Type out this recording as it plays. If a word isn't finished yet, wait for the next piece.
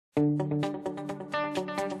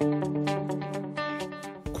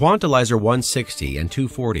QUANTA-Lyser 160 and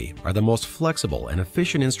 240 are the most flexible and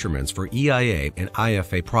efficient instruments for EIA and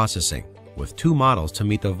IFA processing, with two models to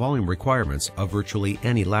meet the volume requirements of virtually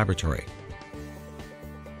any laboratory.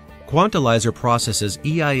 QUANTA-Lyser processes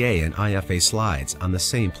EIA and IFA slides on the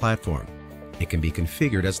same platform. It can be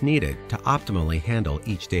configured as needed to optimally handle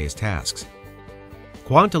each day's tasks.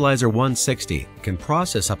 QUANTA-Lyser 160 can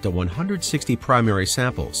process up to 160 primary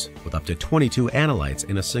samples with up to 22 analytes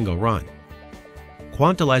in a single run.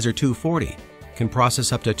 QUANTA-Lyser 240 can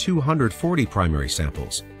process up to 240 primary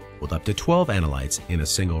samples with up to 12 analytes in a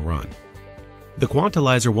single run. The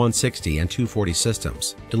QUANTA-Lyser 160 and 240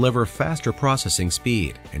 systems deliver faster processing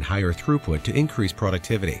speed and higher throughput to increase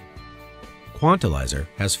productivity. QUANTA-Lyser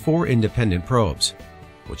has 4 independent probes,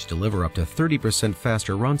 which deliver up to 30%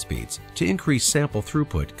 faster run speeds to increase sample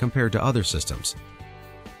throughput compared to other systems.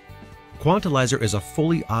 QUANTA-Lyser is a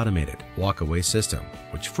fully automated walk-away system,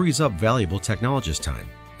 which frees up valuable technologist time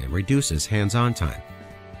and reduces hands-on time.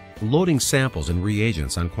 Loading samples and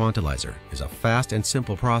reagents on QUANTA-Lyser is a fast and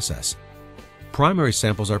simple process. Primary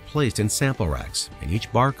samples are placed in sample racks, and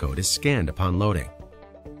each barcode is scanned upon loading.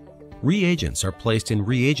 Reagents are placed in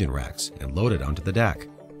reagent racks and loaded onto the deck.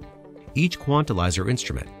 Each QUANTA-Lyser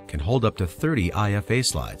instrument can hold up to 30 IFA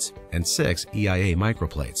slides and 6 EIA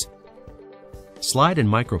microplates. Slide and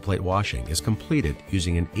microplate washing is completed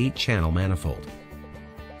using an 8-channel manifold.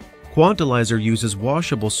 QUANTA-Lyser uses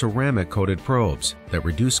washable ceramic-coated probes that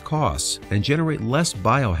reduce costs and generate less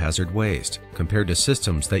biohazard waste compared to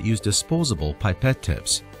systems that use disposable pipette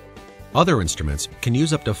tips. Other instruments can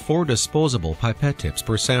use up to 4 disposable pipette tips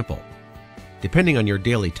per sample. Depending on your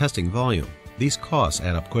daily testing volume, these costs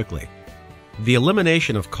add up quickly. The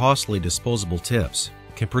elimination of costly disposable tips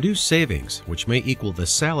can produce savings which may equal the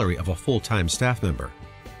salary of a full-time staff member.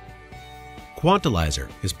 QUANTA-Lyser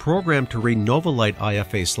is programmed to read NovaLight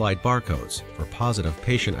IFA slide barcodes for positive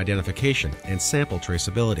patient identification and sample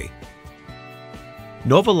traceability.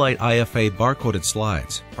 NovaLight IFA barcoded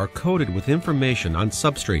slides are coded with information on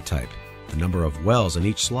substrate type, the number of wells in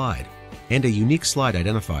each slide, and a unique slide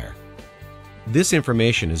identifier. This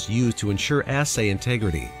information is used to ensure assay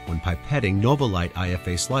integrity when pipetting NovaLight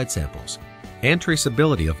IFA slide samples, and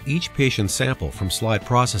traceability of each patient's sample from slide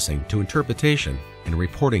processing to interpretation and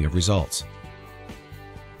reporting of results.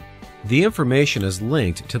 The information is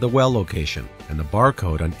linked to the well location and the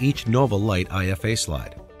barcode on each NovaLight IFA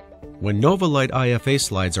slide. When NovaLight IFA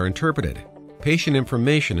slides are interpreted, patient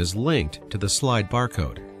information is linked to the slide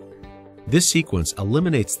barcode. This sequence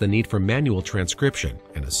eliminates the need for manual transcription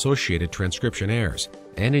and associated transcription errors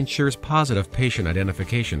and ensures positive patient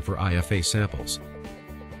identification for IFA samples.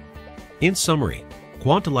 In summary,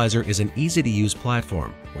 QUANTA-Lyser is an easy-to-use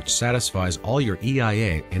platform which satisfies all your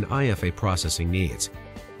EIA and IFA processing needs.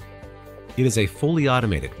 It is a fully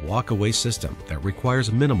automated walk-away system that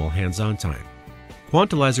requires minimal hands-on time.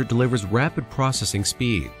 QUANTA-Lyser delivers rapid processing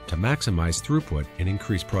speed to maximize throughput and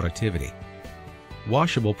increase productivity.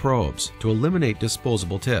 Washable probes to eliminate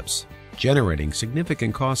disposable tips, generating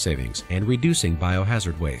significant cost savings and reducing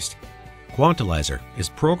biohazard waste. QUANTA-Lyser is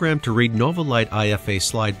programmed to read NovaLight IFA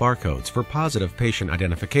slide barcodes for positive patient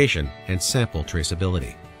identification and sample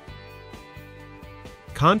traceability.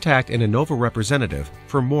 Contact an Inova representative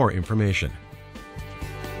for more information.